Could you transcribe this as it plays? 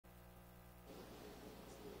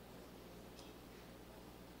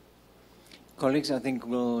Colleagues, I think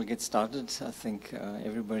we'll get started. I think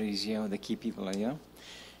everybody's here, the key people are here.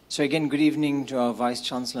 So again, good evening to our Vice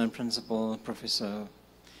Chancellor and Principal, Professor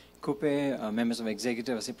Kupe, members of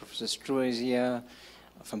Executive. I see Professor Struer is here.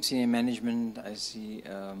 From Senior Management, I see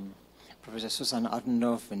Professor Susan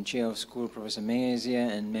Attendorf and Chair of School, Professor Meyer is here,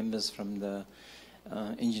 and members from the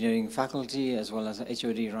Engineering Faculty, as well as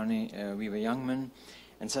HOD Ronnie Weaver Youngman.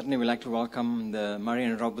 And certainly we'd like to welcome the Murray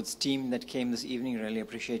and Roberts team that came this evening. Really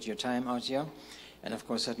appreciate your time out here. And of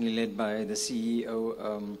course, certainly led by the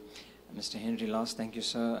CEO, Mr. Henry Last. Thank you,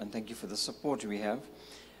 sir, and thank you for the support we have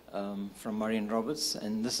from Murray and Roberts.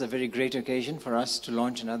 And this is a very great occasion for us to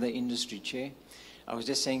launch another industry chair. I was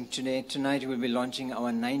just saying tonight we'll be launching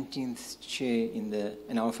our 19th chair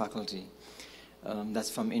in our faculty.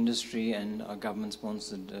 That's from industry and our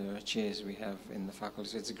government-sponsored chairs we have in the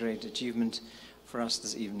faculty. So it's a great achievement for us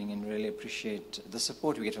this evening, and really appreciate the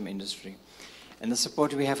support we get from industry. And the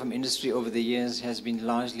support we have from industry over the years has been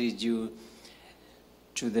largely due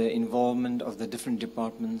to the involvement of the different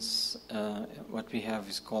departments. What we have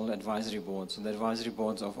is called advisory boards. So the advisory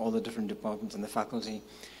boards of all the different departments and the faculty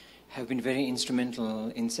have been very instrumental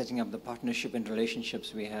in setting up the partnership and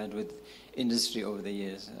relationships we had with industry over the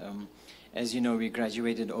years. As you know, we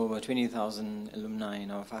graduated over 20,000 alumni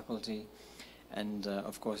in our faculty, and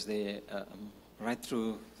of course they right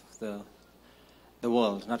through the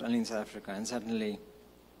world, not only in South Africa. And certainly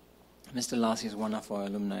Mr. Lassie is one of our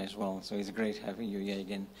alumni as well, so it's great having you here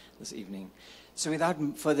again this evening. So without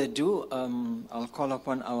further ado, I'll call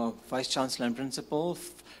upon our Vice Chancellor and Principal,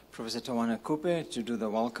 Professor Tawana Kupe, to do the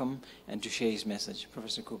welcome and to share his message.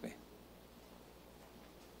 Professor Kupe.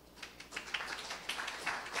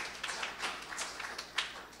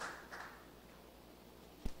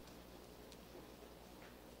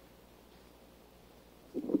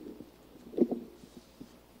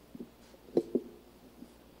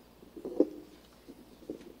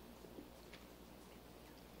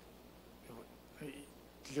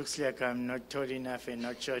 Looks like I'm not tall enough and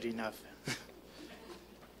not short enough.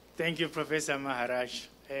 Thank you, Professor Maharaj.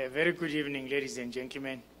 Very good evening, ladies and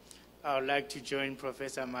gentlemen. I would like to join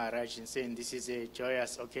Professor Maharaj in saying this is a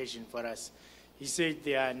joyous occasion for us. He said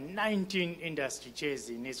there are 19 industry chairs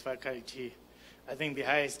in his faculty, I think the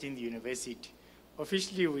highest in the university.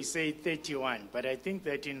 Officially, we say 31, but I think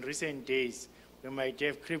that in recent days, we might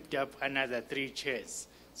have creeped up another 3 chairs,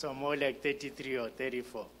 so more like 33 or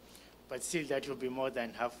 34. But still, that will be more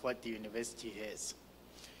than half what the university has.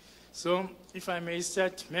 So, if I may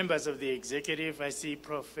start, members of the executive, I see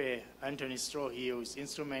Prof. Anthony Stroh here, who is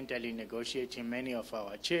instrumental in negotiating many of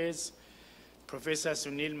our chairs. Professor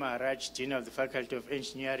Sunil Maharaj, Dean of the Faculty of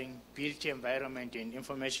Engineering, Built Environment and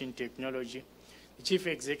Information Technology, the Chief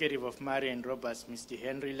Executive of Murray and Roberts, Mr.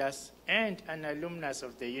 Henry Lass, and an alumnus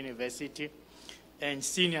of the university, and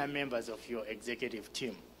senior members of your executive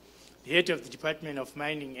team. The head of the Department of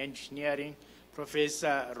Mining Engineering,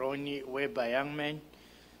 Professor Ronnie Weaver Youngman,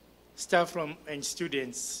 staff and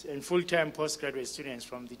students and full-time postgraduate students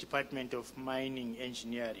from the Department of Mining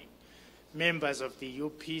Engineering, members of the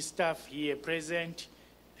UP staff here present,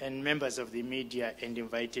 and members of the media and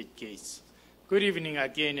invited guests. Good evening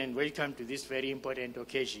again and welcome to this very important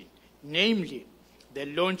occasion, namely the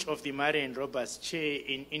launch of the Murray and Roberts Chair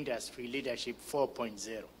in Industry Leadership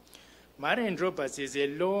 4.0. Murray and Roberts has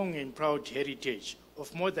a long and proud heritage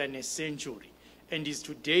of more than a century and is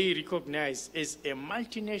today recognized as a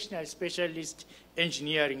multinational specialist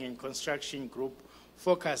engineering and construction group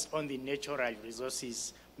focused on the natural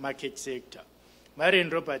resources market sector. Murray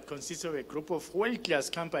and Roberts consists of a group of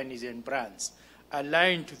world-class companies and brands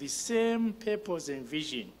aligned to the same purpose and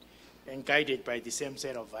vision and guided by the same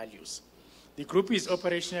set of values. The group is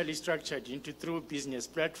operationally structured into 3 business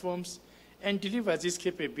platforms and delivers its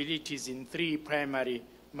capabilities in 3 primary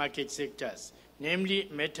market sectors, namely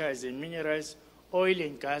metals and minerals, oil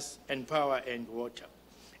and gas, and power and water.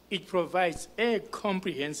 It provides a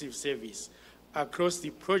comprehensive service across the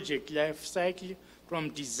project life cycle, from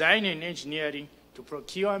design and engineering to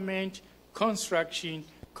procurement, construction,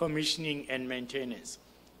 commissioning, and maintenance.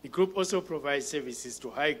 The group also provides services to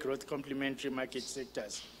high-growth complementary market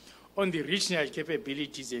sectors on the regional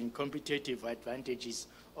capabilities and competitive advantages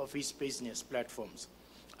of its business platforms.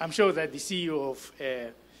 I'm sure that the CEO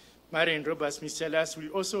of Murray and Roberts, Mr. Lass, will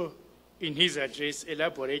also, in his address,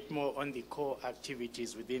 elaborate more on the core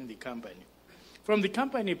activities within the company. From the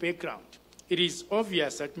company background, it is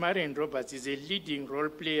obvious that Murray and Roberts is a leading role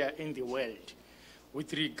player in the world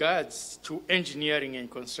with regards to engineering and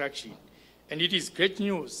construction. And it is great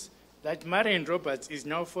news that Murray and Roberts is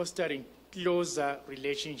now fostering closer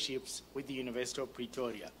relationships with the University of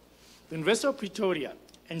Pretoria. The University of Pretoria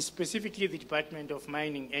and specifically the Department of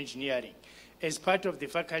Mining Engineering, as part of the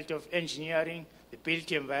Faculty of Engineering, the Built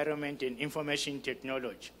Environment and Information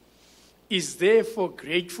Technology, is therefore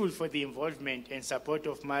grateful for the involvement and support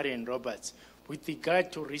of Murray and Roberts with regard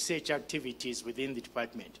to research activities within the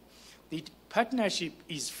department. The partnership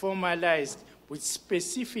is formalized with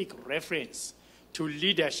specific reference to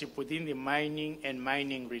leadership within the mining and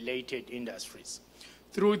mining-related industries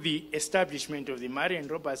through the establishment of the Murray and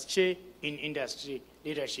Roberts Chair in Industry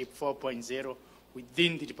Leadership 4.0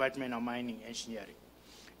 within the Department of Mining Engineering.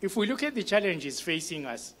 If we look at the challenges facing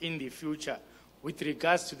us in the future with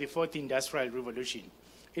regards to the fourth industrial revolution,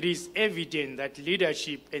 it is evident that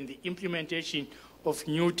leadership and the implementation of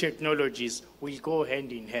new technologies will go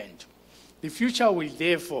hand in hand. The future will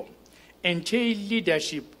therefore entail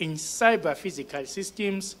leadership in cyber-physical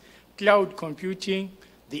systems, cloud computing,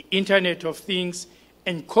 the Internet of Things,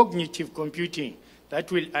 and cognitive computing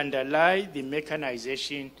that will underlie the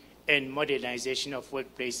mechanization and modernization of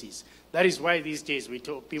workplaces. That is why these days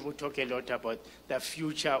people talk a lot about the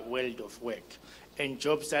future world of work and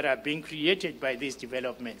jobs that are being created by these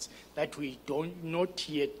developments that we not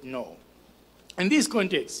yet know. In this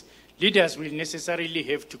context, leaders will necessarily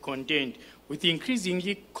have to contend with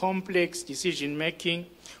increasingly complex decision-making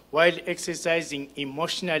while exercising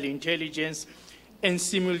emotional intelligence and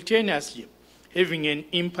simultaneously having an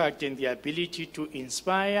impact in the ability to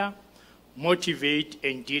inspire, motivate,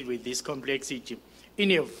 and deal with this complexity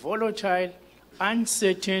in a volatile,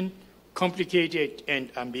 uncertain, complicated, and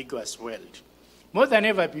ambiguous world. More than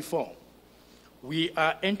ever before, we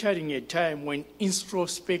are entering a time when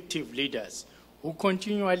introspective leaders who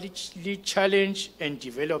continually challenge and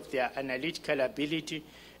develop their analytical ability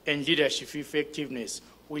and leadership effectiveness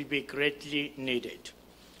will be greatly needed.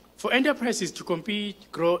 For enterprises to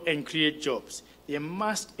compete, grow, and create jobs, they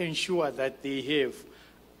must ensure that they have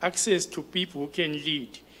access to people who can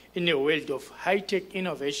lead in a world of high-tech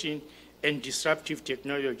innovation and disruptive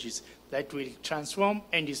technologies that will transform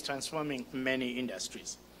and is transforming many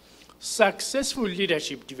industries. Successful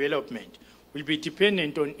leadership development will be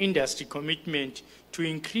dependent on industry commitment to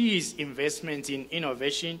increase investments in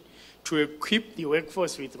innovation, to equip the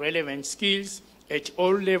workforce with relevant skills at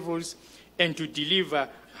all levels, and to deliver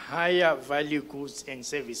higher value goods and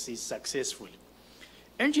services successfully.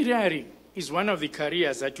 Engineering is one of the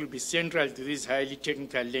careers that will be central to these highly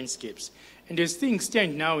technical landscapes. And as things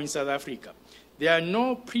stand now in South Africa, there are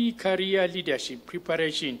no pre-career leadership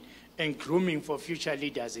preparation and grooming for future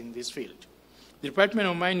leaders in this field. The Department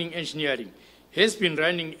of Mining Engineering has been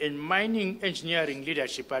running a Mining Engineering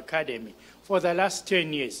Leadership Academy for the last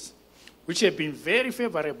 10 years, which have been very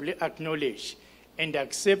favorably acknowledged and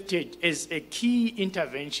accepted as a key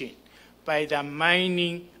intervention by the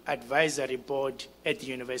Mining Advisory Board at the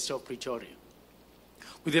University of Pretoria.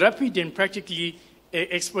 With the rapid and practically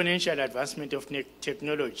exponential advancement of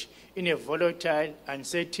technology in a volatile,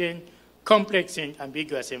 uncertain, complex, and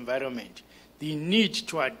ambiguous environment, the need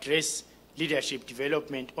to address leadership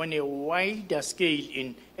development on a wider scale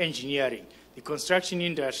in engineering, the construction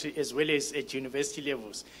industry, as well as at university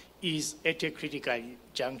levels, is at a critical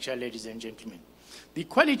juncture, ladies and gentlemen. The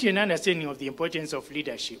quality and understanding of the importance of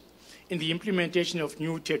leadership in the implementation of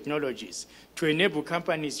new technologies to enable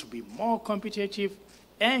companies to be more competitive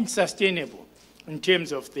and sustainable in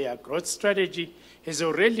terms of their growth strategy has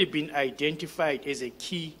already been identified as a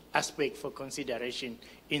key aspect for consideration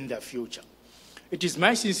in the future. It is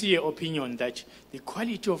my sincere opinion that the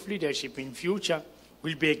quality of leadership in future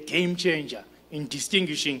will be a game changer in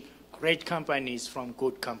distinguishing great companies from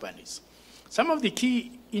good companies. Some of the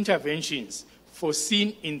key interventions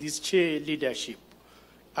foreseen in this chair leadership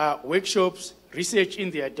are workshops, research in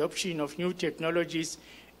the adoption of new technologies,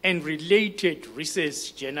 and related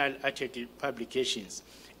research journal article publications,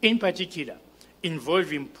 in particular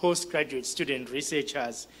involving postgraduate student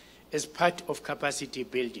researchers as part of capacity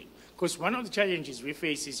building. Because one of the challenges we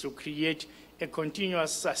face is to create a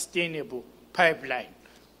continuous, sustainable pipeline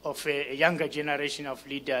of a younger generation of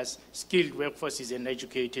leaders, skilled workforces, and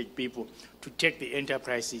educated people to take the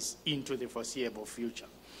enterprises into the foreseeable future.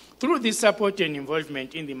 Through this support and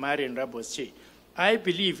involvement in the Murray and Roberts Chair, I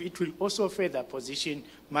believe it will also further position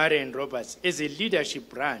Murray and Roberts as a leadership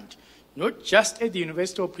brand, not just at the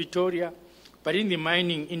University of Pretoria, but in the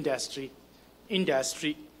mining industry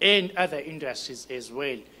and other industries as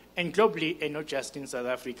well, and globally, and not just in South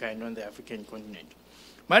Africa and on the African continent.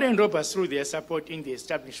 Murray and Roberts, through their support in the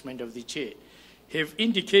establishment of the chair, have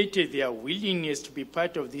indicated their willingness to be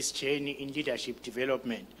part of this journey in leadership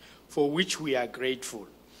development, for which we are grateful.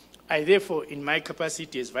 I therefore, in my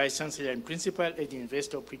capacity as Vice Chancellor and Principal at the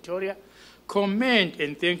University of Pretoria, commend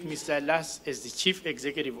and thank Mr. Lass as the Chief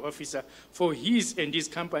Executive Officer for his and his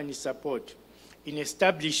company's support in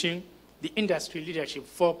establishing the Industry Leadership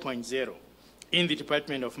 4.0 in the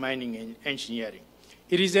Department of Mining and Engineering.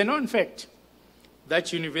 It is a known fact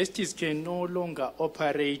that universities can no longer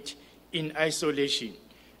operate in isolation,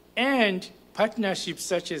 and partnerships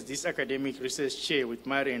such as this academic research chair with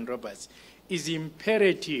Marian Roberts is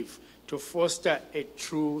imperative to foster a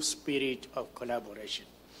true spirit of collaboration.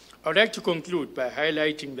 I would like to conclude by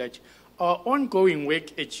highlighting that our ongoing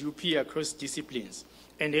work at UP across disciplines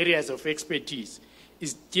and areas of expertise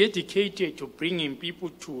is dedicated to bringing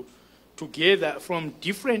people together from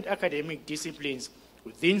different academic disciplines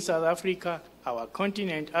within South Africa, our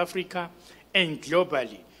continent, Africa, and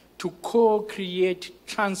globally to co-create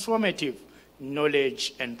transformative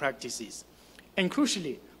knowledge and practices. And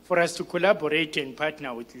crucially, for us to collaborate and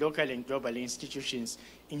partner with local and global institutions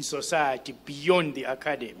in society beyond the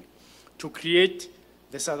academy to create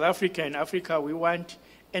the South Africa and Africa we want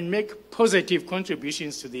and make positive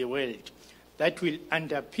contributions to the world that will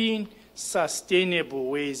underpin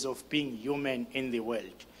sustainable ways of being human in the world.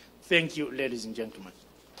 Thank you, ladies and gentlemen.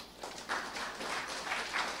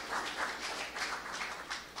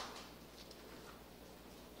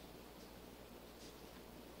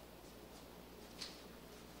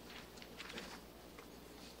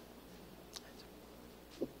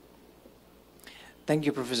 Thank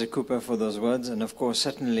you, Professor Cooper, for those words. And of course,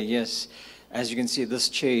 certainly, yes, as you can see, this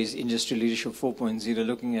chair is Industry Leadership 4.0,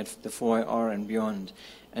 looking at the 4IR and beyond,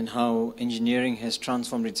 and how engineering has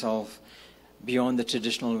transformed itself beyond the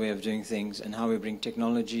traditional way of doing things, and how we bring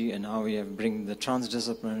technology, and how we bring the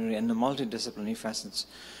transdisciplinary and the multidisciplinary facets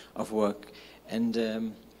of work.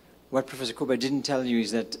 And what Professor Cooper didn't tell you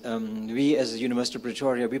is that we, as the University of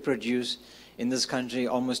Pretoria, we produce in this country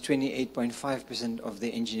almost 28.5% of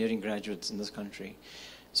the engineering graduates in this country.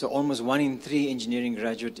 So almost 1 in 3 engineering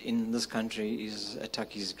graduate in this country is a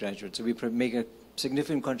Tuckey's graduate. So we make a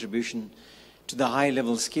significant contribution to the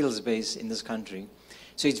high-level skills base in this country.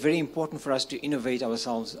 So it's very important for us to innovate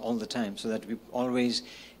ourselves all the time, so that we always,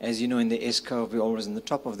 as you know, in the S-curve, we're always in the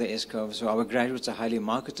top of the S-curve. So our graduates are highly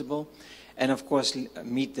marketable and, of course,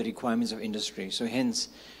 meet the requirements of industry. So hence,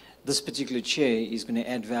 this particular chair is going to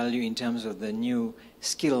add value in terms of the new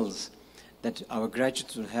skills that our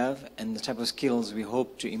graduates will have and the type of skills we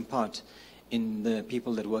hope to impart in the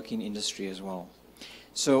people that work in industry as well.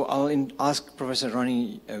 So I'll ask Professor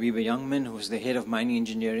Ronnie Weber-Youngman, who is the head of mining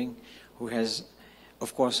engineering, who has,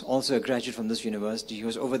 of course, also a graduate from this university, who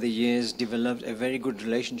has over the years developed a very good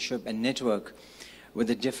relationship and network with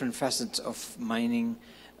the different facets of mining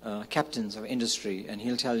captains of industry. And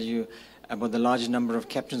he'll tell you about the large number of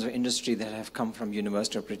captains of industry that have come from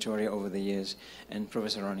University of Pretoria over the years. And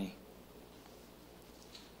Professor Ronnie.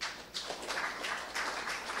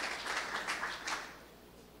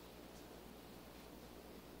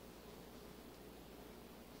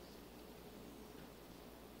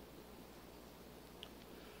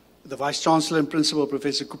 The Vice-Chancellor and Principal,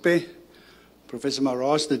 Professor Coupe, Professor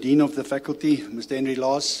Maras, the Dean of the Faculty, Mr. Henry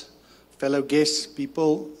Laas, fellow guests,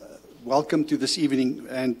 people, welcome to this evening.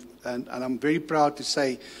 And I'm very proud to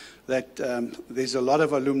say that there's a lot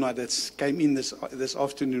of alumni that came in this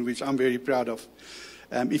afternoon, which I'm very proud of.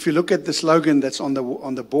 If you look at the slogan that's on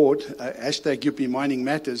the board, hashtag UP Mining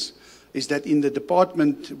Matters, is that in the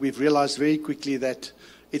department, we've realized very quickly that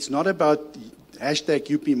it's not about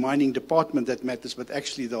hashtag UP Mining Department that matters, but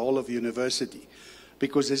actually the whole of the university.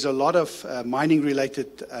 Because there's a lot of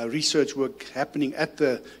mining-related research work happening at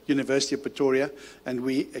the University of Pretoria, and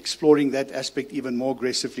we're exploring that aspect even more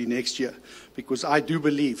aggressively next year, because I do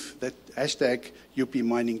believe that hashtag UP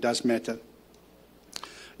Mining does matter.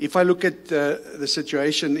 If I look at the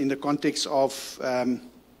situation in the context of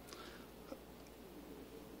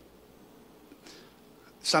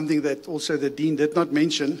something that also the Dean did not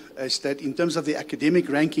mention, is that in terms of the academic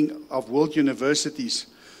ranking of world universities,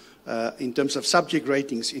 in terms of subject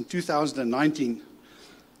ratings, in 2019,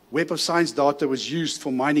 Web of Science data was used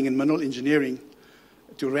for mining and mineral engineering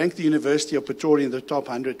to rank the University of Pretoria in the top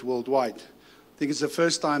 100 worldwide. I think it's the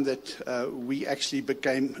first time that we actually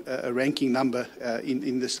became a ranking number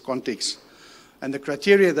in this context. And the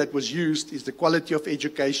criteria that was used is the quality of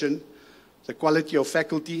education, the quality of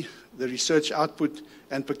faculty, the research output,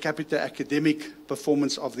 and per capita academic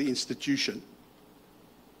performance of the institution.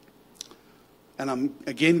 And I'm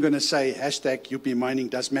again going to say hashtag UP Mining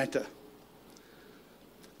does matter.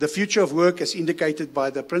 The future of work, as indicated by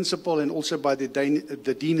the principal and also by the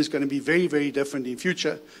dean, is going to be very, very different in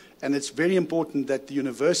future. And it's very important that the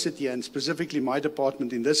university, and specifically my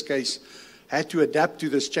department in this case, had to adapt to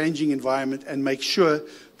this changing environment and make sure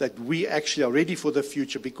that we actually are ready for the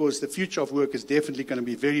future, because the future of work is definitely going to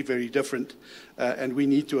be very, very different, and we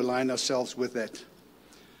need to align ourselves with that.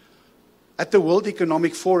 At the World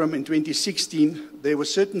Economic Forum in 2016, there were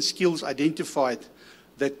certain skills identified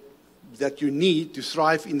that you need to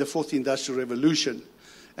thrive in the fourth industrial revolution.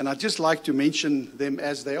 And I'd just like to mention them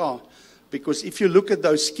as they are, because if you look at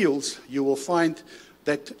those skills, you will find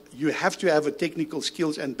that you have to have a technical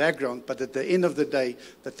skills and background, but at the end of the day,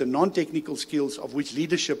 that the non-technical skills, of which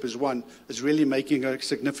leadership is one, is really making a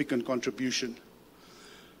significant contribution.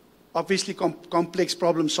 Obviously, complex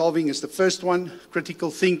problem solving is the first one, critical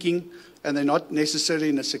thinking, and they're not necessarily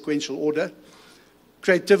in a sequential order.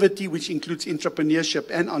 Creativity, which includes intrapreneurship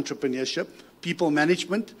and entrepreneurship. People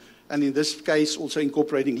management, and in this case, also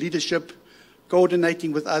incorporating leadership.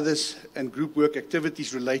 Coordinating with others and group work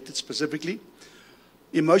activities related specifically.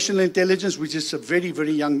 Emotional intelligence, which is a very,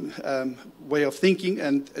 very young way of thinking,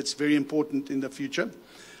 and it's very important in the future.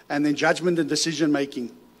 And then judgment and decision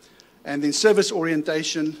making. And then service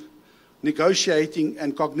orientation, negotiating,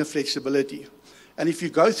 and cognitive flexibility. And if you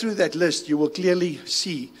go through that list, you will clearly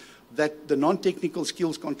see that the non-technical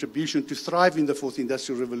skills contribution to thrive in the fourth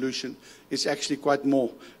industrial revolution is actually quite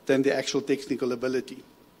more than the actual technical ability.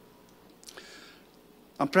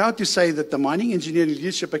 I'm proud to say that the Mining Engineering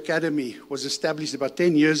Leadership Academy was established about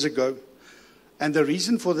 10 years ago. And the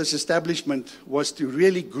reason for this establishment was to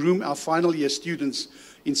really groom our final year students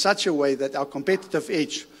in such a way that our competitive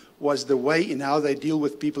edge was the way in how they deal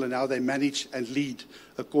with people and how they manage and lead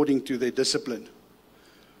according to their discipline.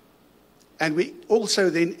 And we also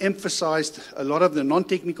then emphasized a lot of the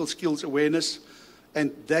non-technical skills awareness,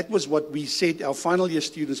 and that was what we said our final year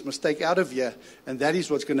students must take out of here, and that is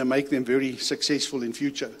what's going to make them very successful in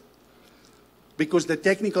future. Because the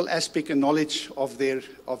technical aspect and knowledge of their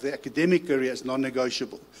academic career is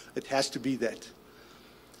non-negotiable. It has to be that.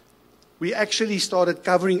 We actually started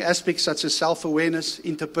covering aspects such as self-awareness,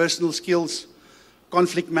 interpersonal skills,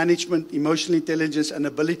 conflict management, emotional intelligence, and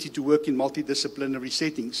ability to work in multidisciplinary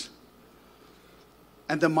settings.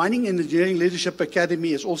 And the Mining Engineering Leadership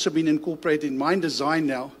Academy has also been incorporated in mine design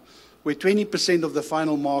now, where 20% of the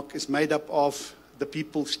final mark is made up of the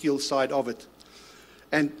people skill side of it.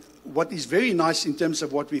 And what is very nice in terms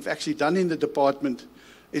of what we've actually done in the department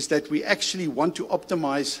is that we actually want to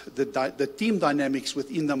optimize the team dynamics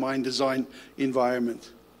within the mine design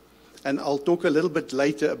environment. And I'll talk a little bit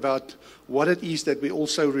later about what it is that we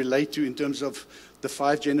also relate to in terms of the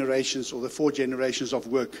 5 generations or the 4 generations of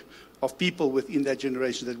work, of people within that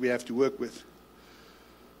generation that we have to work with.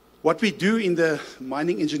 What we do in the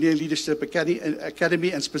Mining Engineering Leadership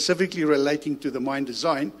Academy, and specifically relating to the mine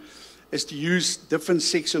design, is to use different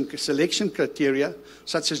selection criteria,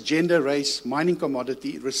 such as gender, race, mining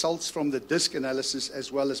commodity, results from the DISC analysis,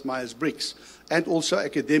 as well as Myers-Briggs, and also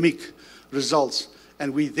academic results.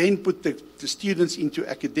 And we then put the students into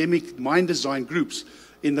academic mine design groups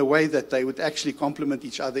in the way that they would actually complement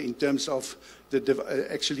each other in terms of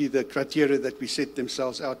the criteria that we set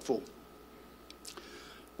themselves out for.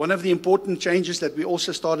 One of the important changes that we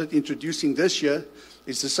also started introducing this year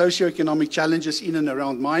is the socioeconomic challenges in and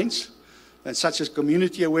around mines, and such as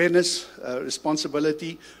community awareness,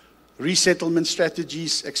 responsibility, resettlement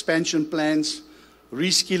strategies, expansion plans,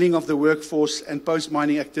 reskilling of the workforce, and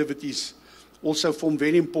post-mining activities also form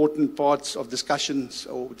very important parts of discussions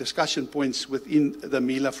or discussion points within the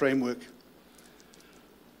MILA framework.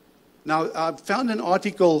 Now, I found an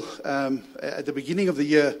article at the beginning of the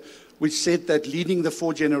year which said that leading the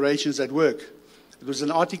 4 generations at work. It was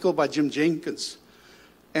an article by Jim Jenkins.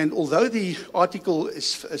 And although the article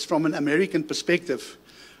is from an American perspective,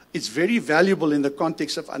 it's very valuable in the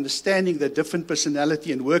context of understanding the different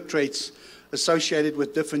personality and work traits associated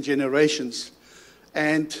with different generations.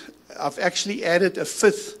 And I've actually added a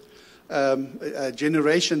 5th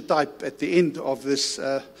generation type at the end of this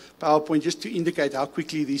PowerPoint just to indicate how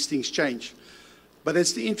quickly these things change. But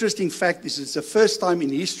it's the interesting fact is it's the first time in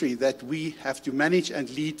history that we have to manage and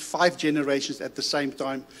lead 5 generations at the same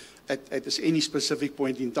time at any specific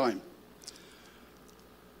point in time.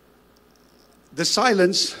 The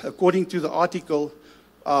silents, according to the article,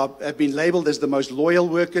 have been labeled as the most loyal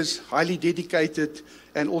workers, highly dedicated,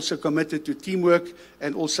 and also committed to teamwork,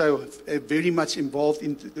 and also very much involved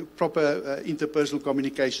in the proper interpersonal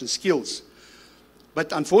communication skills.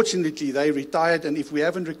 But unfortunately, they retired, and if we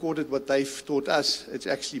haven't recorded what they've taught us, it's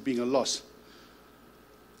actually been a loss.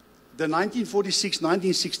 The 1946,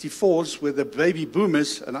 1964s were the baby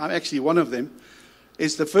boomers, and I'm actually one of them,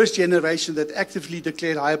 is the first generation that actively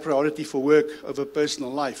declared higher priority for work over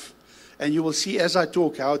personal life. And you will see as I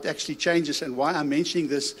talk how it actually changes and why I'm mentioning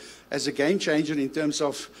this as a game changer in terms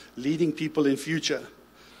of leading people in future.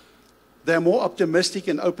 They're more optimistic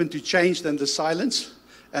and open to change than the silence,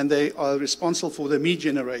 and they are responsible for the me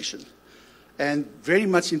generation, and very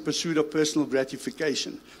much in pursuit of personal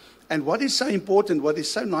gratification. And what is so important, what is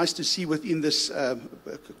so nice to see within this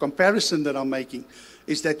comparison that I'm making,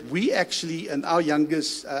 is that we actually, and our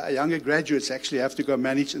younger graduates actually have to go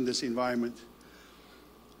manage in this environment.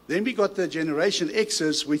 Then we got the Generation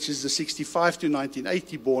X's, which is the 65 to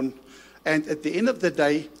 1980 born, and at the end of the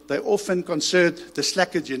day, they often considered the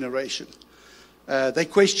slacker generation. They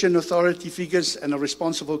question authority figures and are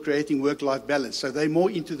responsible for creating work-life balance. So they're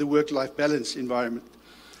more into the work-life balance environment.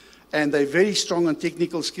 And they're very strong on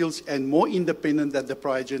technical skills and more independent than the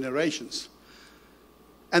prior generations.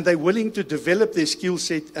 And they're willing to develop their skill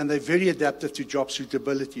set, and they're very adaptive to job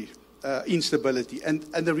suitability, instability. And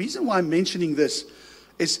the reason why I'm mentioning this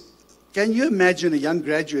is, can you imagine a young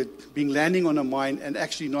graduate landing on a mine and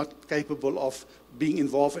actually not capable of being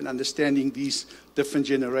involved in understanding these different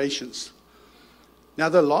generations? Now,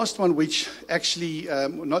 the last one, which actually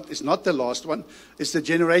is not the last one, is the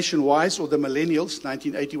Generation Ys, or the Millennials,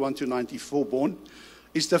 1981 to 94 born,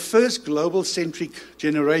 is the first global-centric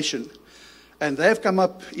generation. And they have come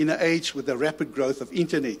up in an age with the rapid growth of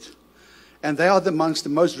internet. And they are amongst the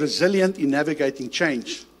most resilient in navigating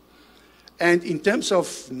change. And in terms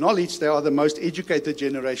of knowledge, they are the most educated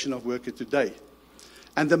generation of workers today.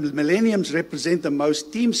 And the millenniums represent the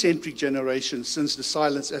most team-centric generation since the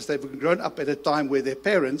silence, as they've grown up at a time where their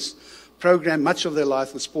parents programmed much of their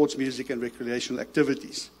life with sports, music, and recreational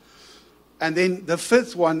activities. And then the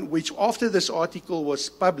fifth one, which after this article was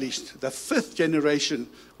published, the fifth generation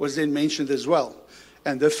was then mentioned as well.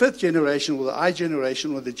 And the fifth generation, or the I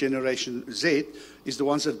generation, or the Generation Z, is the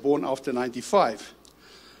ones that are born after 95.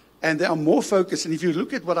 And they are more focused, and if you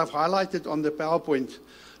look at what I've highlighted on the PowerPoint,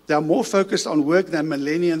 they are more focused on work than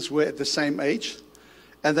millennials were at the same age.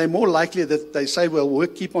 And they're more likely that they say, well,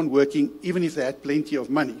 keep on working, even if they had plenty of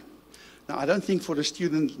money. Now, I don't think for a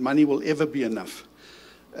student, money will ever be enough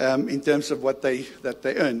in terms of what they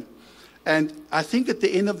earn. And I think at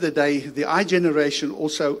the end of the day, the I generation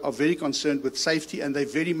also are very concerned with safety, and they're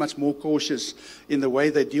very much more cautious in the way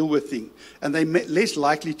they deal with things. And they're less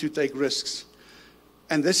likely to take risks.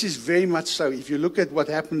 And this is very much so. If you look at what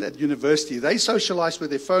happened at university, they socialize with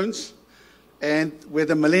their phones, and where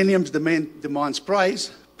the millenniums demands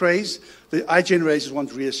praise, the I generations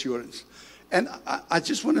want reassurance. And I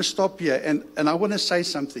just want to stop here, and I want to say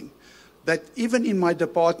something, that even in my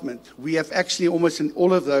department, we have actually almost in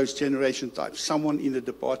all of those generation types, someone in the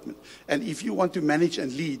department. And if you want to manage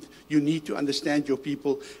and lead, you need to understand your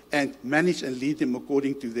people and manage and lead them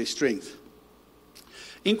according to their strength.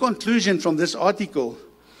 In conclusion from this article,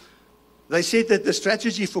 they said that the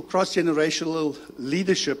strategy for cross-generational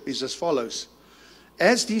leadership is as follows.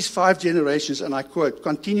 As these 5 generations, and I quote,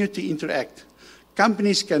 continue to interact,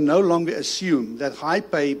 companies can no longer assume that high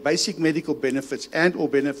pay, basic medical benefits, and/or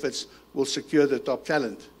benefits will secure the top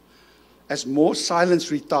talent. As more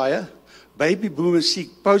silents retire, baby boomers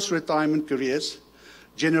seek post-retirement careers,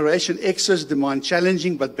 Generation X's demand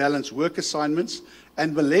challenging but balanced work assignments,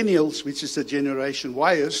 and millennials, which is the Generation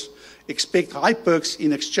Yers, expect high perks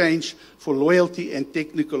in exchange for loyalty and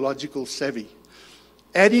technological savvy.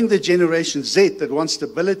 Adding the Generation Z that wants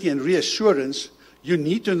stability and reassurance, you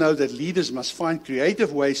need to know that leaders must find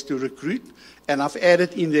creative ways to recruit, and I've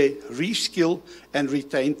added in there reskill and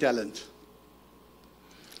retain talent.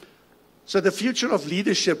 So the future of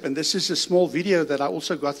leadership, and this is a small video that I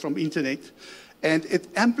also got from internet, and it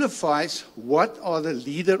amplifies what are the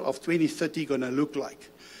leader of 2030 going to look like.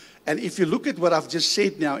 And if you look at what I've just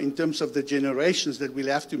said now in terms of the generations that we'll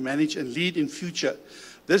have to manage and lead in future,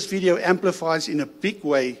 this video amplifies in a big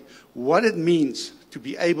way what it means to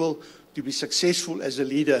be able to be successful as a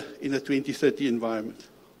leader in a 2030 environment.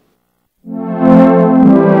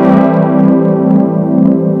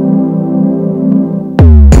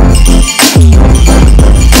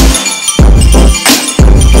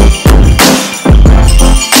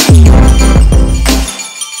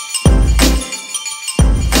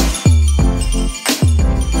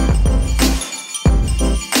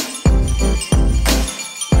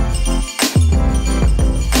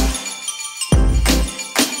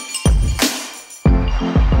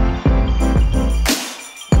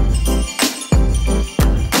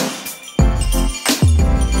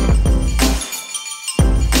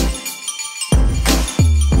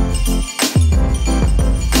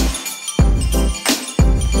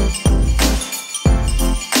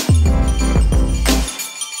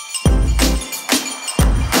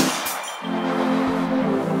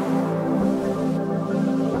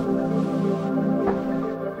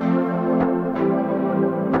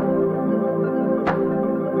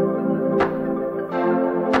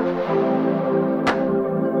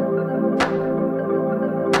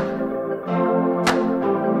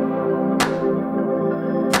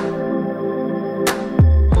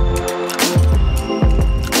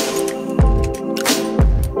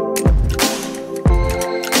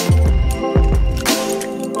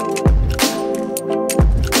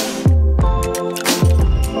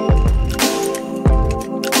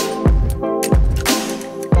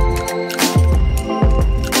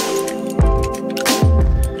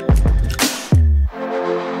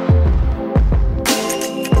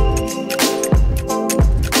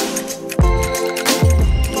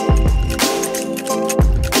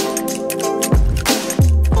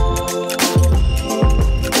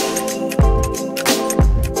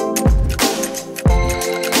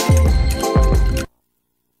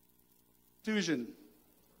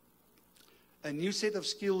 A new set of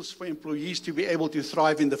skills for employees to be able to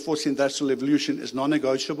thrive in the fourth industrial revolution is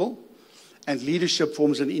non-negotiable, and leadership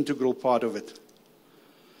forms an integral part of it.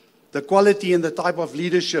 The quality and the type of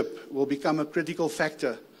leadership will become a critical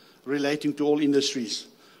factor relating to all industries,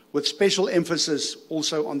 with special emphasis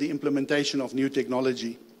also on the implementation of new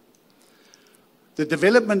technology. The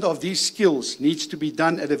development of these skills needs to be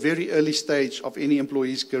done at a very early stage of any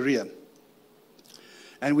employee's career.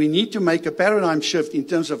 And we need to make a paradigm shift in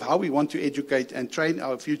terms of how we want to educate and train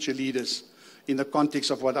our future leaders in the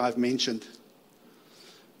context of what I've mentioned.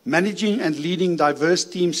 Managing and leading diverse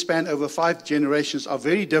teams span over 5 generations are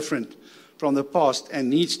very different from the past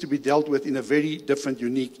and needs to be dealt with in a very different,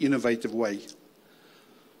 unique, innovative way.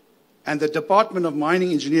 And the Department of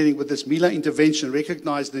Mining Engineering, with this MILA intervention,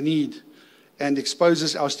 recognized the need and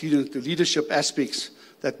exposes our students to leadership aspects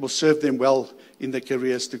that will serve them well in the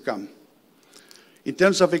careers to come. In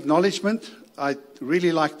terms of acknowledgement, I'd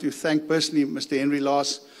really like to thank personally Mr. Henry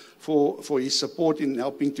Lars for his support in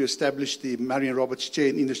helping to establish the Marion Roberts Chair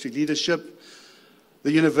in Industry Leadership,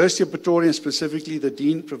 the University of Pretoria, and specifically the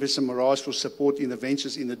Dean, Professor Maraj, for support in the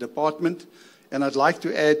ventures in the department. And I'd like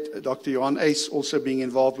to add Dr. Johan Ace also being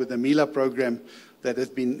involved with the MILA program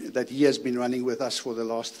that he has been running with us for the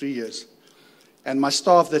last 3 years. And my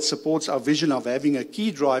staff that supports our vision of having a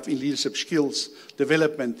key drive in leadership skills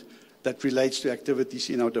development that relates to activities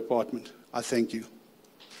in our department. I thank you.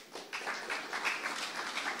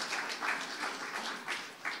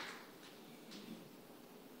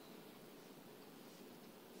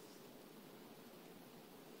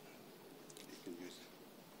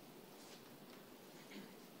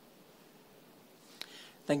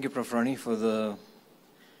 Thank you, Prof. Ronnie, for that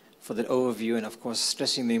overview, and of course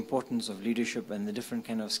stressing the importance of leadership and the different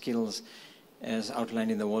kind of skills as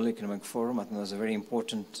outlined in the World Economic Forum. I think those are very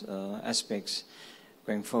important aspects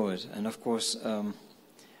going forward. And of course,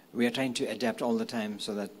 we are trying to adapt all the time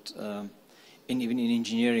so that even in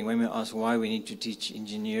engineering, when we ask why we need to teach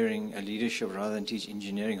engineering leadership rather than teach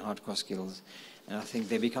engineering hardcore skills, and I think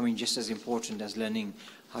they're becoming just as important as learning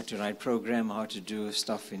how to write program, how to do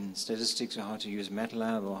stuff in statistics, or how to use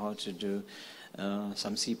MATLAB, or how to do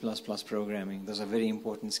some C++ programming. Those are very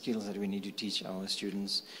important skills that we need to teach our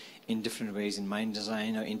students in different ways, in mine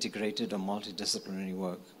design or integrated or multidisciplinary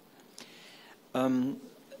work.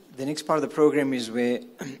 The next part of the program is where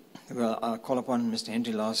I'll call upon Mr.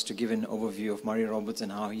 Henry Lars to give an overview of Marion Roberts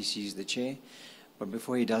and how he sees the chair. But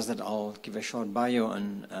before he does that, I'll give a short bio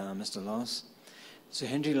on Mr. Lars. So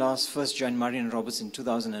Henry Lars first joined Marion Roberts in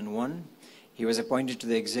 2001. He was appointed to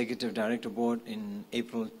the Executive Director Board in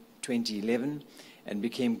April 2011 and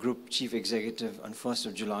became Group Chief Executive on 1st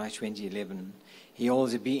of July 2011. He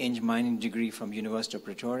holds a B.Eng mining degree from University of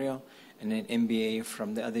Pretoria and an MBA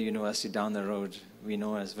from the other university down the road, we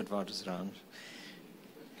know as Witwatersrand.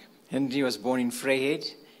 Henry was born in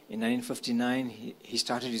Vryheid in 1959. He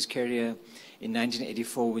started his career in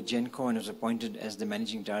 1984 with Genco and was appointed as the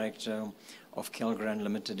Managing Director of Kelgrand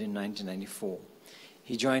Limited in 1994.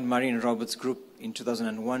 He joined Marion Roberts Group in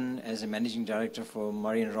 2001 as a Managing Director for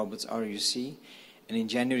Marion Roberts RUC, and in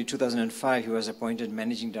January 2005 he was appointed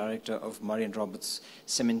Managing Director of Marion Roberts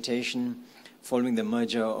Cementation following the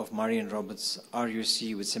merger of Marion Roberts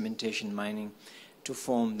RUC with Cementation Mining to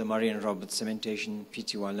form the Marion Roberts Cementation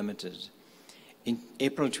Pty Limited. In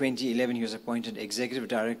April 2011 he was appointed Executive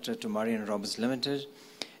Director to Marion Roberts Limited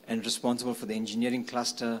and responsible for the engineering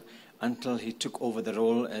cluster until he took over the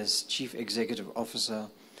role as Chief Executive Officer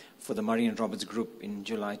for the Marion Roberts Group in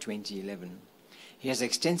July 2011. He has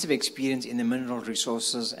extensive experience in the mineral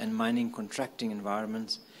resources and mining contracting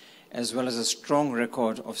environments, as well as a strong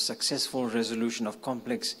record of successful resolution of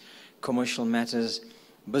complex commercial matters,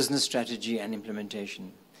 business strategy, and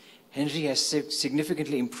implementation. Henry has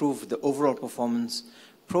significantly improved the overall performance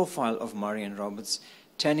profile of Marion Roberts,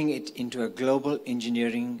 turning it into a global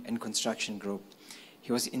engineering and construction group.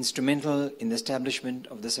 He was instrumental in the establishment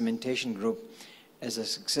of the Cementation Group as a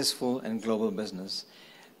successful and global business.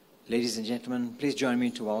 Ladies and gentlemen, please join me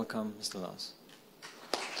to welcome Mr. Lars.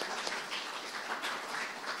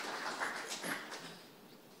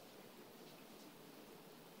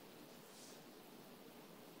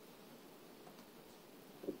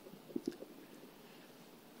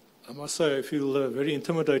 I must say I feel very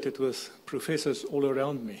intimidated with professors all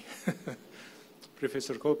around me.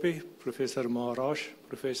 Professor Koppe, Professor Maraj,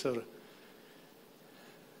 Professor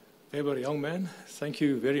Weber, young man, thank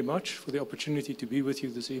you very much for the opportunity to be with you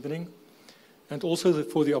this evening, and also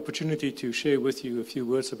for the opportunity to share with you a few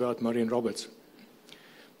words about Marion Roberts.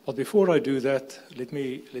 But before I do that, let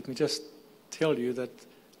me just tell you that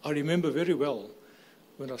I remember very well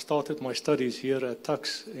when I started my studies here at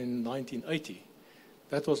Tuks in 1980,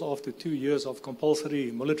 That was after 2 years of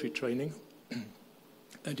compulsory military training.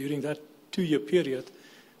 And during that 2-year period,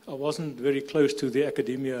 I wasn't very close to the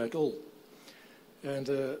academia at all. And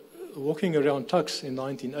walking around Tuks in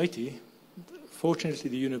 1980, fortunately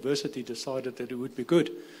the university decided that it would be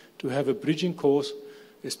good to have a bridging course,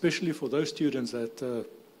 especially for those students that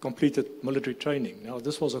completed military training. Now,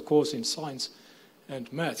 this was a course in science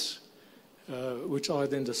and maths, which I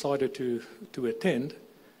then decided to attend.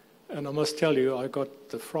 And I must tell you, I got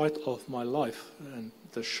the fright of my life and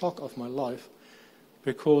the shock of my life,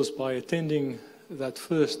 because by attending that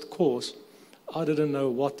first course, I didn't know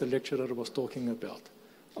what the lecturer was talking about.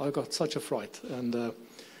 I got such a fright and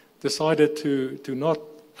decided to not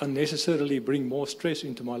unnecessarily bring more stress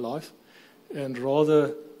into my life and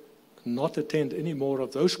rather not attend any more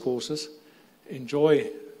of those courses, enjoy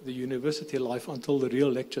the university life until the real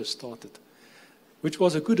lectures started, which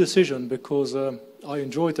was a good decision because I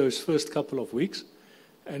enjoyed those first couple of weeks.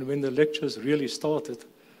 And when the lectures really started,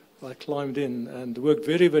 I climbed in and worked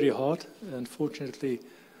very, very hard, and fortunately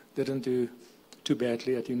didn't do too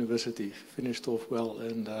badly at university. Finished off well,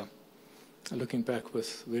 and looking back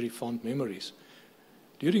with very fond memories.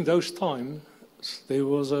 During those times, there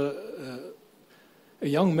was a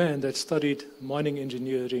young man that studied mining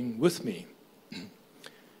engineering with me.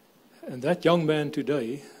 And that young man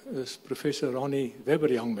today is Professor Ronnie Weber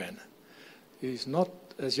Youngman. He's not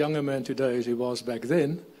as young a man today as he was back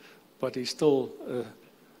then, but he's still a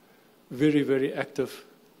very, very active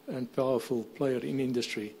and powerful player in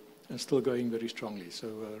industry and still going very strongly. So,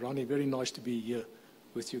 Ronnie, very nice to be here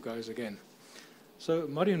with you guys again. So,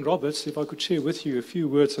 Marion Roberts, if I could share with you a few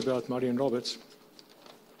words about Marion Roberts.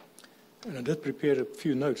 And I did prepare a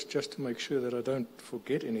few notes just to make sure that I don't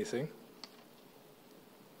forget anything.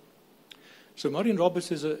 So Marion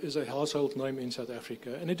Roberts is a household name in South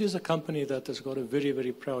Africa, and it is a company that has got a very,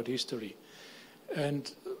 very proud history.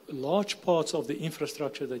 And large parts of the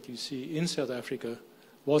infrastructure that you see in South Africa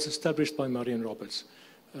was established by Marion Roberts,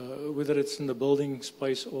 whether it's in the building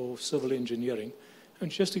space or civil engineering.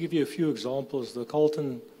 And just to give you a few examples, the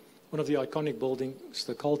Carlton, one of the iconic buildings,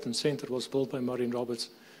 the Carlton Centre, was built by Marion Roberts,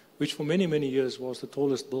 which for many, many years was the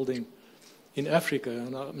tallest building in Africa.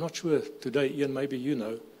 And I'm not sure today, Ian, maybe you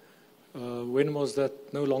know, when was that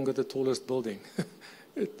no longer the tallest building?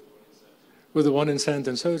 With the one in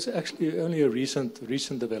Sandton. So it's actually only a recent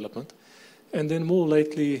development. And then more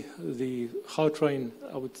lately, the Gautrain,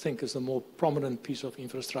 I would think, is the more prominent piece of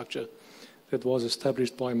infrastructure that was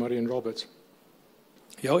established by Marion Roberts.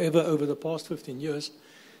 However, over the past 15 years,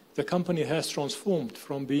 the company has transformed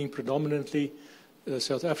from being predominantly a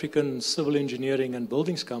South African civil engineering and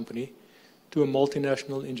buildings company to a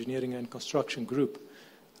multinational engineering and construction group.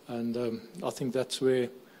 And I think that's where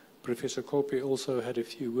Professor Kope also had a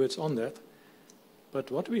few words on that.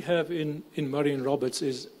 But what we have in Marion Roberts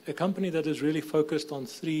is a company that is really focused on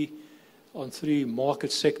three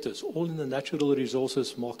market sectors, all in the natural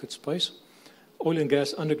resources market space: oil and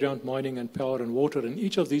gas, underground mining, and power and water. And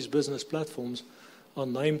each of these business platforms are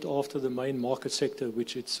named after the main market sector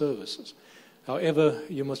which it services. However,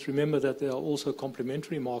 you must remember that there are also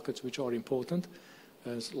complementary markets which are important.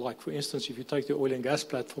 As like, for instance, if you take the oil and gas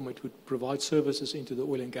platform, it would provide services into the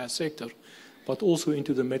oil and gas sector, but also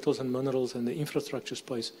into the metals and minerals and the infrastructure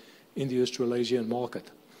space in the Australasian market.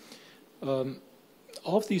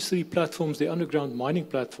 Of these three platforms, the underground mining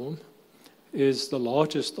platform is the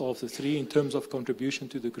largest of the three in terms of contribution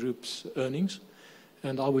to the group's earnings.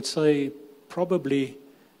 And I would say probably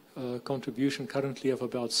contribution currently of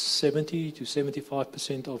about 70 to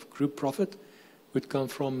 75% of group profit would come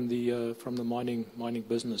from the mining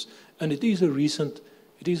business. And it is a recent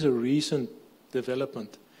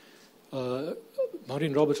development.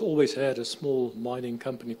 Marion Roberts always had a small mining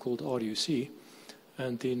company called RUC,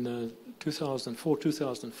 and in 2004,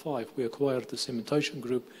 2005, we acquired the cementation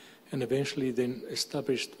group and eventually then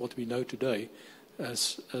established what we know today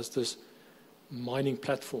as this mining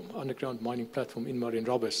platform, underground mining platform in Marion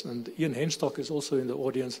Roberts. And Ian Henstock is also in the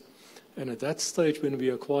audience. And at that stage, when we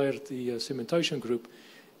acquired the cementation group,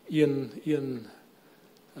 Ian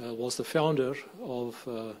was the founder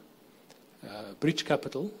of Bridge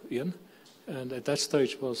Capital, Ian, and at that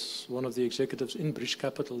stage was one of the executives in Bridge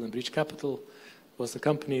Capital. And Bridge Capital was the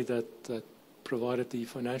company that provided the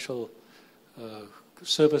financial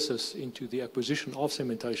services into the acquisition of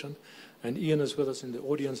cementation. And Ian is with us in the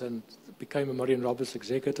audience and became a Marion Roberts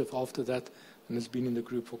executive after that and has been in the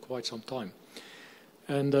group for quite some time.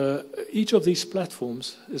 And each of these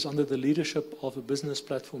platforms is under the leadership of a business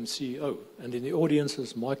platform CEO. And in the audience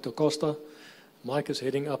is Mike Da Costa. Mike is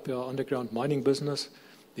heading up our underground mining business.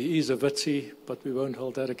 There is a Witsi, but we won't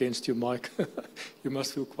hold that against you, Mike. You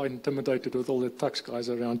must feel quite intimidated with all the tax guys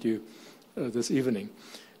around you this evening.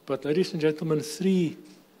 But ladies and gentlemen, three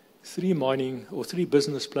mining or three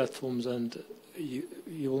business platforms, and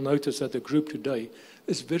you will notice that the group today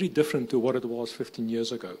is very different to what it was 15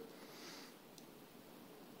 years ago.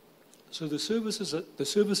 So the services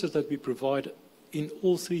that we provide in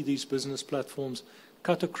all three of these business platforms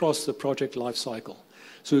cut across the project life cycle.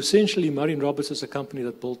 So essentially, Murray & Roberts is a company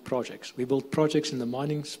that built projects. We built projects in the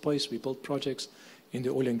mining space, we built projects in the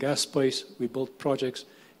oil and gas space, we built projects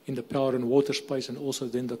in the power and water space, and also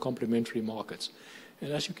then the complementary markets.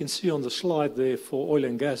 And as you can see on the slide there, for oil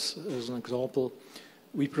and gas, as an example,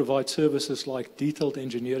 we provide services like detailed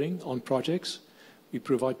engineering on projects. We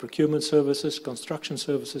provide procurement services, construction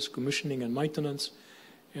services, commissioning and maintenance.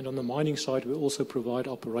 And on the mining side, we also provide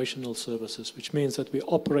operational services, which means that we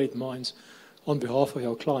operate mines on behalf of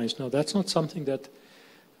our clients. Now, that's not something that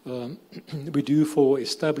we do for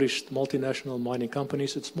established multinational mining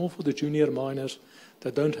companies. It's more for the junior miners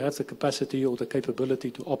that don't have the capacity or the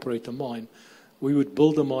capability to operate a mine. We would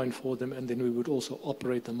build a mine for them, and then we would also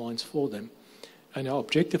operate the mines for them. And our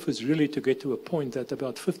objective is really to get to a point that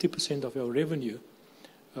about 50% of our revenue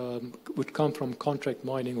would come from contract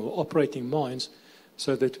mining or operating mines,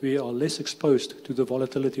 so that we are less exposed to the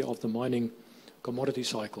volatility of the mining commodity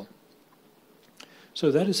cycle. So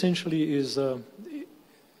that essentially is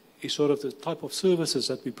sort of the type of services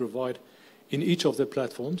that we provide in each of the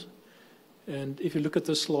platforms. And if you look at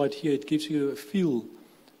this slide here, it gives you a feel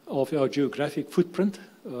of our geographic footprint.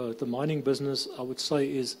 The mining business, I would say,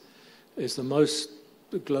 is the most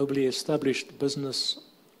globally established business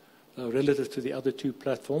relative to the other two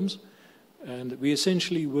platforms. And we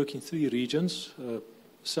essentially work in three regions,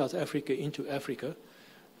 South Africa into Africa,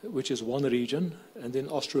 which is one region, and then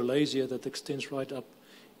Australasia that extends right up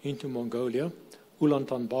into Mongolia.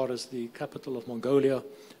 Ulaanbaatar is the capital of Mongolia,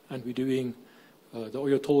 and we're doing the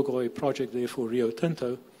Oyu Tolgoi project there for Rio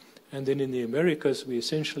Tinto. And then in the Americas, we're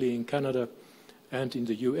essentially in Canada and in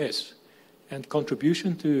the US. And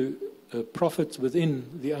contribution to profits within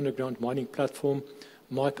the underground mining platform,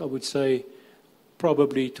 Mike, I would say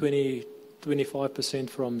probably 25%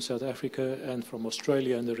 from South Africa and from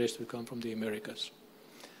Australia, and the rest would come from the Americas.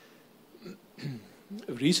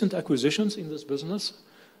 Recent acquisitions in this business,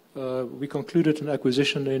 we concluded an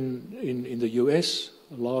acquisition in the US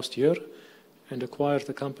last year and acquired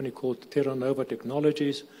a company called Terra Nova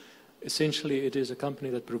Technologies. Essentially, it is a company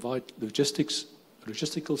that provides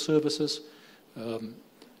logistical services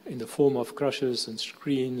in the form of crushers and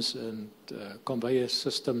screens and conveyor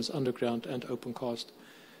systems underground and open cast.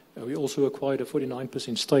 We also acquired a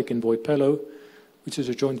 49% stake in Boipelo, which is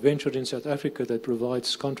a joint venture in South Africa that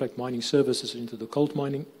provides contract mining services into the coal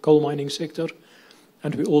mining sector.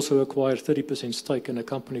 And we also acquired 30% stake in a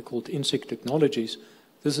company called Insect Technologies.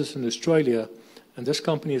 This is in Australia, and this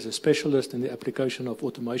company is a specialist in the application of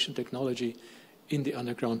automation technology in the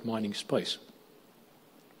underground mining space.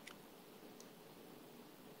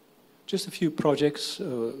 Just a few projects,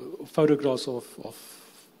 photographs of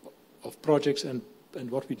projects and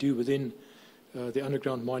what we do within the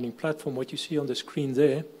underground mining platform. What you see on the screen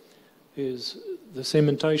there is the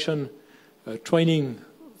cementation training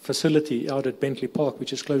facility out at Bentley Park,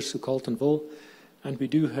 which is close to Carltonville. And we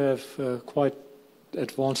do have quite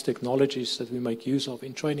advanced technologies that we make use of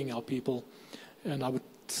in training our people. And I would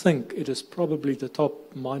think it is probably the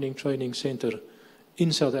top mining training center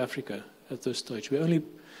in South Africa at this stage.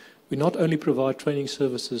 We not only provide training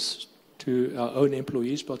services to our own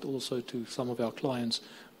employees, but also to some of our clients.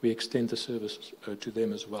 We extend the service to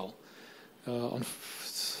them as well. On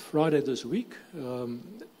Friday this week,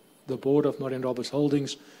 the board of Murray & Roberts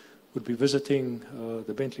Holdings would be visiting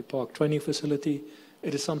the Bentley Park training facility.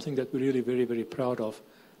 It is something that we're really very, very proud of.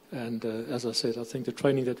 And as I said, I think the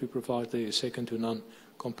training that we provide there is second to none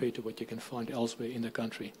compared to what you can find elsewhere in the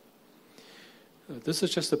country. This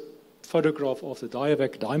is just a photograph of the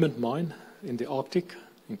Diavik diamond mine in the Arctic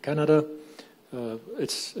in Canada.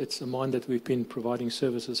 It's a mine that we've been providing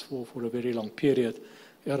services for a very long period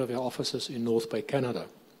out of our offices in North Bay, Canada.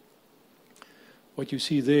 What you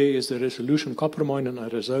see there is the Resolution copper mine in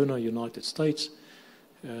Arizona, United States.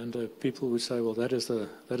 And people would say, well, that is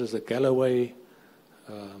the Galloway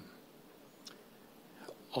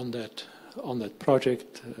on that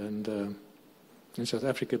project. And in South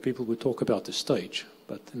Africa, people would talk about the stage,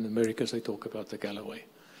 but in the Americas, they talk about the Galloway.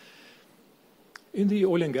 In the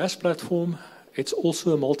oil and gas platform, it's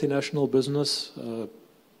also a multinational business,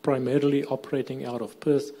 primarily operating out of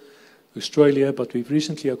Perth, Australia, but we've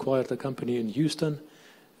recently acquired a company in Houston,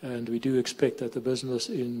 and we do expect that the business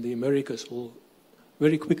in the Americas will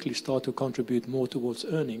very quickly start to contribute more towards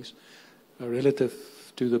earnings relative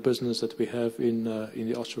to the business that we have in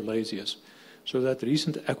the Australasias. So that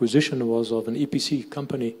recent acquisition was of an EPC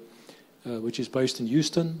company which is based in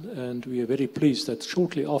Houston, and we are very pleased that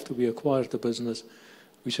shortly after we acquired the business,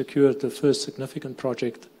 we secured the first significant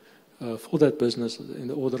project for that business in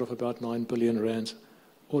the order of about 9 billion rands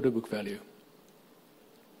order book value.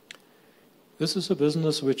 This is a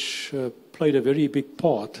business which played a very big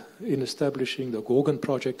part in establishing the Gorgon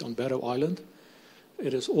project on Barrow Island.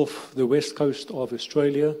 It is off the west coast of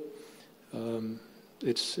Australia.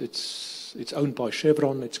 It's owned by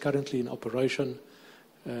Chevron. It's currently in operation,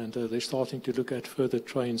 and they're starting to look at further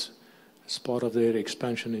trains as part of their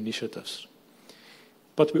expansion initiatives.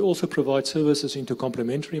 But we also provide services into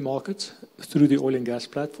complementary markets through the oil and gas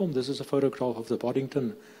platform. This is a photograph of the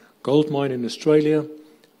Boddington gold mine in Australia,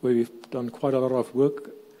 where we've done quite a lot of work.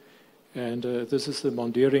 And this is the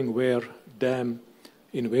Mondering Ware Dam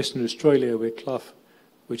in Western Australia, where Clough,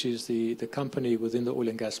 which is the company within the oil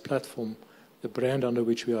and gas platform, the brand under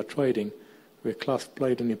which we are trading, where Clough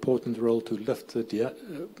played an important role to lift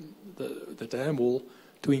the dam wall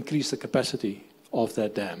to increase the capacity of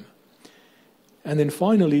that dam. And then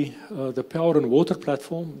finally, the power and water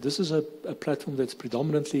platform. This is a platform that's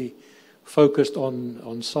predominantly focused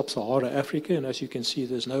on sub-Sahara Africa, and as you can see,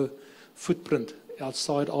 there's no footprint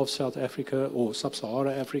outside of South Africa or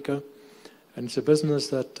sub-Sahara Africa. And it's a business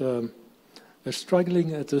that is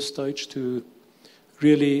struggling at this stage to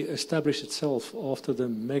really establish itself after the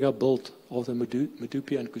mega build of the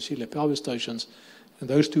Medupi and Kusile power stations. And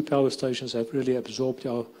those two power stations have really absorbed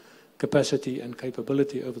our capacity and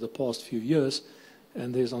capability over the past few years.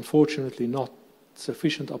 And there's unfortunately not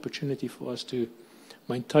sufficient opportunity for us to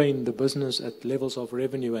maintain the business at levels of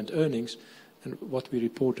revenue and earnings and what we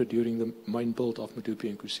reported during the main build of Medupi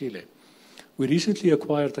and Kusile. We recently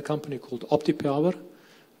acquired a company called OptiPower,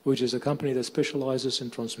 which is a company that specializes in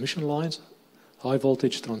transmission lines, high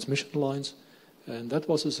voltage transmission lines, and that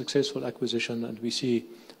was a successful acquisition, and we see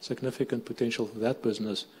significant potential for that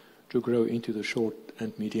business to grow into the short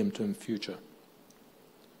and medium term future.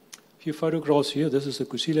 A few photographs here. This is the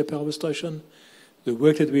Kusile power station. The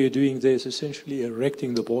work that we are doing there is essentially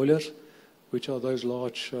erecting the boilers, which are those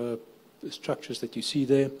large structures that you see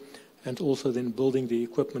there, and also then building the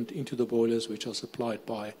equipment into the boilers which are supplied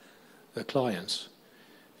by the clients.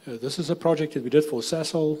 This is a project that we did for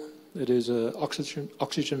Sasol. It is an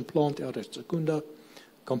oxygen plant out at Secunda,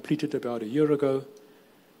 completed about a year ago.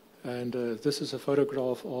 And this is a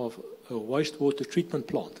photograph of a wastewater treatment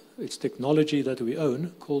plant. It's technology that we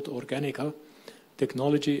own called Organica,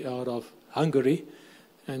 technology out of Hungary.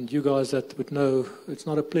 And you guys that would know, it's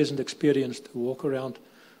not a pleasant experience to walk around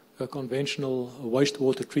a conventional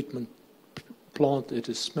wastewater treatment plant. It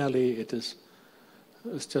is smelly. It's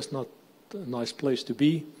just not a nice place to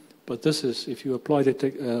be. But this is, if you apply the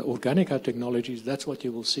Organica technologies, that's what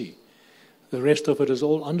you will see. The rest of it is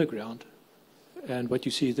all underground. And what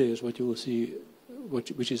you see there is what you will see,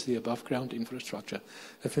 which is the above-ground infrastructure.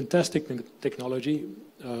 A fantastic technology.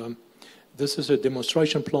 This is a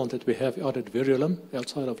demonstration plant that we have out at Verulam,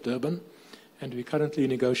 outside of Durban. And we're currently in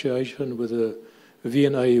negotiation with the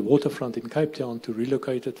V&A Waterfront in Cape Town to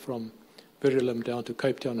relocate it from Verulam down to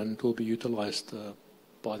Cape Town, and it will be utilized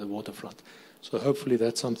by the waterfront. So hopefully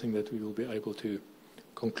that's something that we will be able to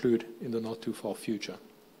conclude in the not too far future.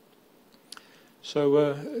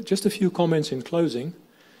 So just a few comments in closing.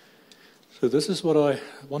 So this is what I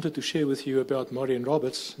wanted to share with you about Murray &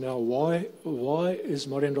 Roberts. Now, why is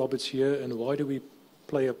Murray & Roberts here, and why do we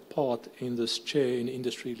play a part in this chair in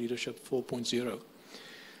Industry Leadership 4.0?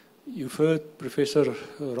 You've heard Professor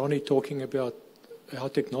Ronnie talking about how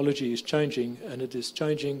technology is changing, and it is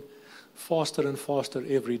changing faster and faster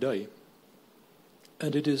every day.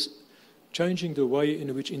 And it is changing the way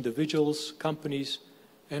in which individuals, companies,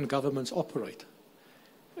 and governments operate.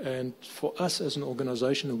 And for us as an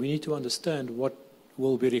organization, we need to understand what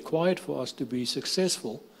will be required for us to be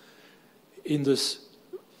successful in this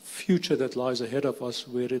future that lies ahead of us,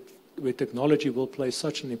 where technology will play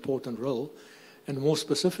such an important role. And more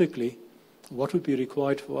specifically, what would be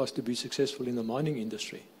required for us to be successful in the mining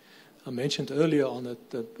industry. I mentioned earlier on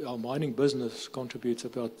that our mining business contributes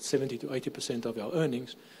about 70 to 80% of our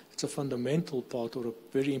earnings. It's a fundamental part, or a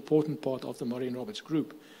very important part, of the Murray & Roberts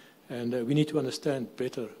Group. And we need to understand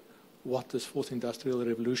better what this fourth industrial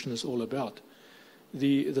revolution is all about.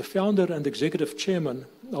 The founder and executive chairman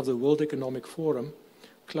of the World Economic Forum,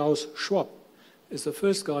 Klaus Schwab, is the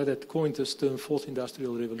first guy that coined this term fourth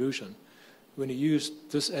industrial revolution, when he used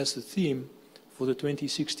this as the theme for the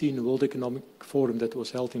 2016 World Economic Forum that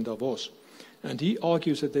was held in Davos. And he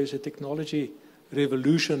argues that there's a technology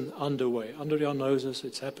revolution underway. Under our noses,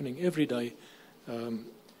 it's happening every day.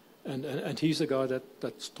 And he's the guy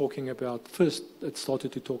that's talking about, first it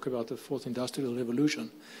started to talk about the fourth industrial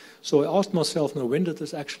revolution. So I asked myself, now, when did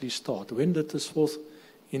this actually start? When did this fourth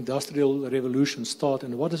industrial revolution start,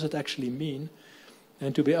 and what does it actually mean?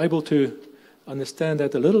 And to be able to understand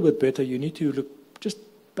that a little bit better, you need to look just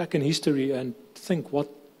back in history and think what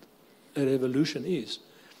a revolution is.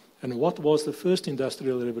 And what was the first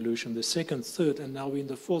industrial revolution, the second, third, and now we're in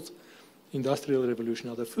the fourth industrial revolution.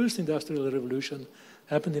 Now, the first industrial revolution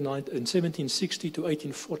happened in 1760 to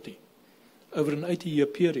 1840, over an 80-year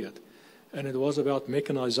period. And it was about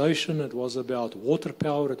mechanization, it was about water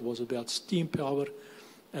power, it was about steam power.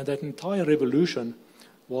 And that entire revolution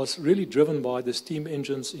was really driven by the steam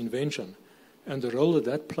engine's invention and the role that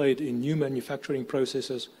that played in new manufacturing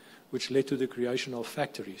processes, which led to the creation of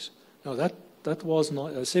factories. Now, that was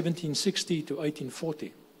 1760 to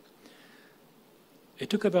 1840. It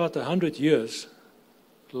took about 100 years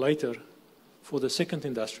later for the second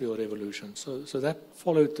industrial revolution. So that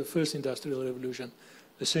followed the first industrial revolution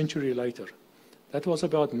a century later. That was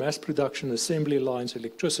about mass production, assembly lines,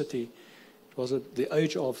 electricity. It was the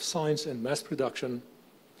age of science and mass production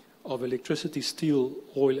of electricity, steel,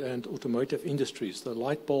 oil, and automotive industries. The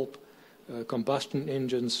light bulb, combustion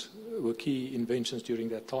engines were key inventions during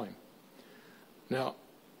that time. Now,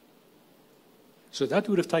 so that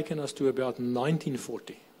would have taken us to about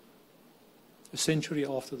 1940, a century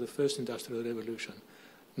after the first industrial revolution.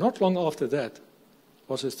 Not long after that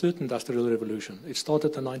was the third industrial revolution. It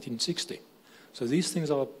started in 1960. So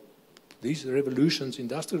these revolutions,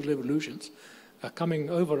 industrial revolutions, are coming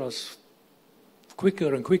over us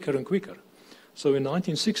quicker and quicker and quicker. So in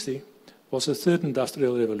 1960 was the third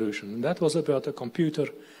industrial revolution, and that was about the computer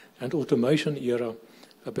and automation era,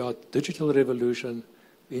 about digital revolution,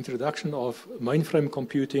 the introduction of mainframe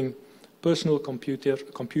computing, personal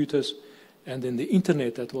computers, and then the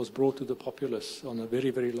internet that was brought to the populace on a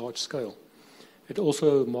very, very large scale. It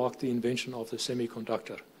also marked the invention of the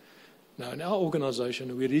semiconductor. Now, in our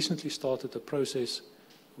organization, we recently started a process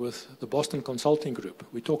with the Boston Consulting Group.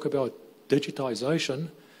 We talk about digitization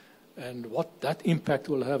and what that impact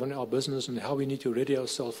will have on our business and how we need to ready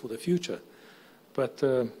ourselves for the future. But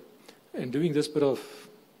in doing this bit of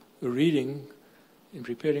reading, in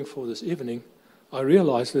preparing for this evening, I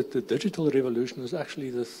realized that the digital revolution is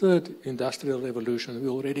actually the third industrial revolution. We're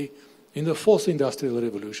already in the fourth industrial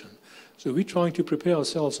revolution. So we're trying to prepare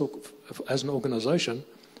ourselves as an organization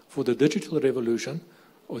for the digital revolution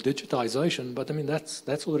or digitization, but I mean,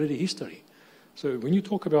 that's already history. So when you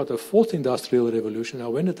talk about the fourth industrial revolution, now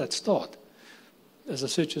when did that start? As I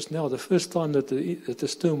said just now, the first time that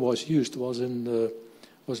this term was used was in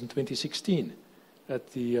 2016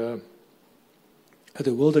 at the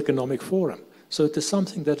World Economic Forum. So it is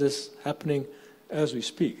something that is happening as we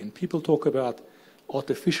speak. And people talk about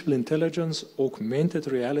artificial intelligence, augmented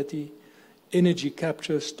reality, energy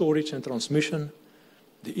capture, storage and transmission,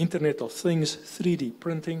 the Internet of Things, 3D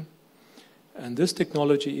printing. And this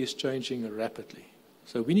technology is changing rapidly.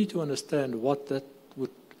 So we need to understand what that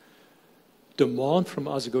would demand from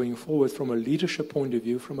us going forward from a leadership point of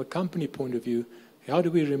view, from a company point of view. How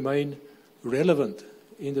do we remain relevant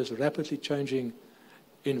in this rapidly changing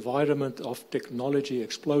environment of technology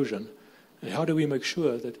explosion? And how do we make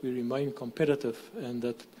sure that we remain competitive, and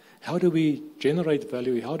that how do we generate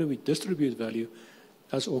value, how do we distribute value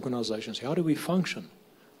as organizations, how do we function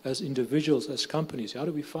as individuals, as companies, how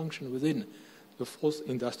do we function within the fourth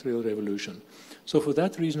industrial revolution? So for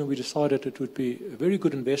that reason, we decided it would be a very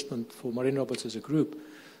good investment for Murray & Roberts as a group,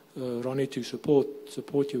 Ronnie, to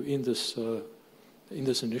support you in this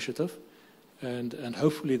initiative. And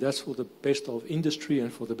hopefully that's for the best of industry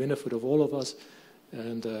and for the benefit of all of us.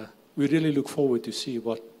 And we really look forward to see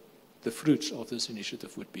what the fruits of this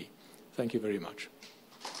initiative would be. Thank you very much.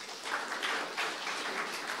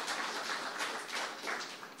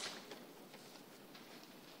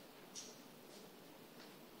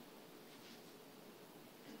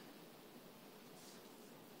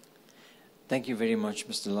 Thank you very much,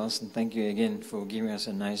 Mr. Larson. Thank you again for giving us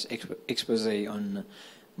a nice expose on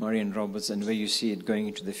Murray & Roberts and where you see it going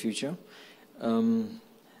into the future.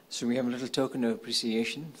 So we have a little token of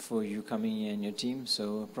appreciation for you coming here and your team.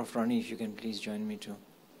 So Prof. Ronnie, if you can please join me too.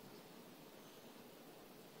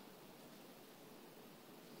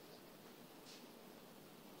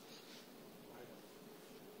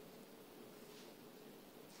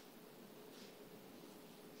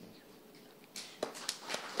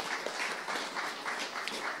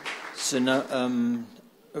 So now,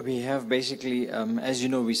 We have basically, as you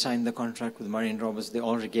know, we signed the contract with Murray and Roberts. They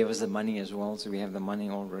already gave us the money as well, so we have the money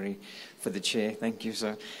already for the chair. Thank you,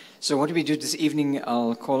 sir. So what we do this evening,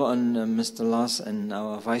 I'll call on Mr. Loss and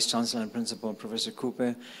our Vice Chancellor and Principal, Professor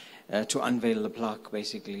Cooper, to unveil the plaque,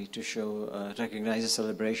 basically, to show, recognize the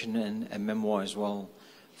celebration and a memoir as well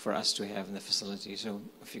for us to have in the facility. So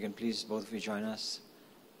if you can please, both of you join us.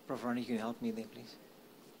 Prof. Ronnie, can you help me there, please?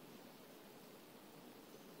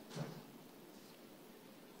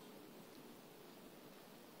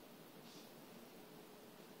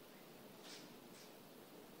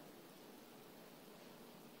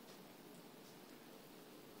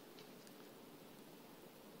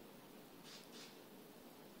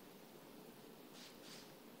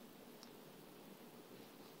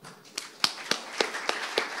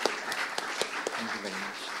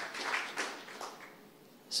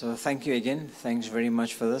 So thank you again. Thanks very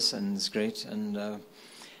much for this, and it's great. And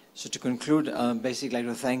so to conclude, basically I'd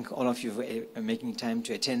like to thank all of you for making time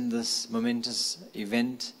to attend this momentous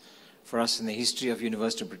event for us in the history of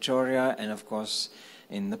University of Pretoria, and of course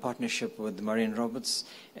in the partnership with Murray and Roberts.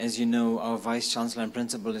 As you know, our Vice Chancellor and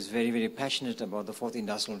Principal is very, very passionate about the Fourth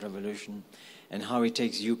Industrial Revolution and how it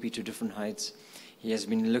takes UP to different heights. He has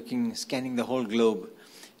been scanning the whole globe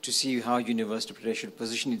to see how University of Pretoria should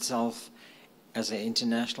position itself as an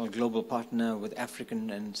international global partner with African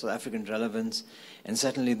and South African relevance. And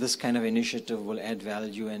certainly this kind of initiative will add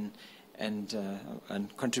value and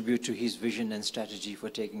contribute to his vision and strategy for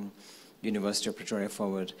taking University of Pretoria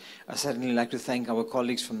forward. I certainly like to thank our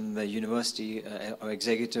colleagues from the university, our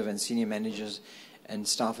executive and senior managers and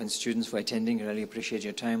staff and students for attending. I really appreciate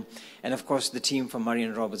your time. And of course, the team from Murray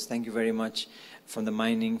and Roberts, thank you very much, from the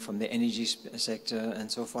mining, from the energy sector,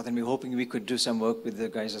 and so forth. And we're hoping we could do some work with the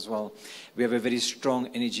guys as well. We have a very strong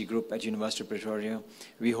energy group at University of Pretoria.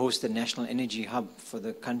 We host the National Energy Hub for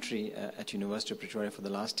the country at University of Pretoria for the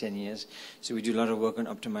last 10 years. So we do a lot of work on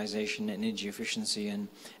optimization, energy efficiency,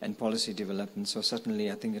 and policy development. So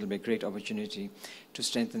certainly I think it'll be a great opportunity to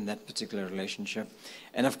strengthen that particular relationship.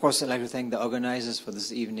 And of course, I'd like to thank the organizers for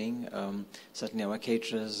this evening, certainly our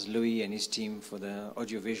caterers, Louis and his team for the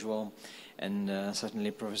audiovisual, and certainly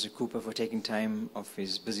Professor Cooper for taking time off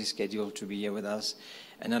his busy schedule to be here with us.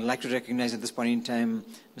 And I'd like to recognize at this point in time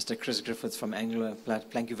Mr. Chris Griffiths from Anglo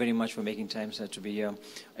Plat. Thank you very much for making time, sir, to be here.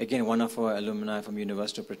 Again, one of our alumni from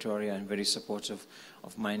University of Pretoria and very supportive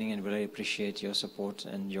of mining, and we really appreciate your support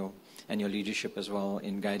and your leadership as well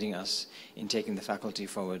in guiding us in taking the faculty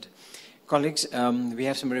forward. Colleagues, we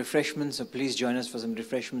have some refreshments, so please join us for some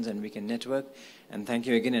refreshments and we can network. And thank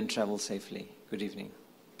you again and travel safely. Good evening.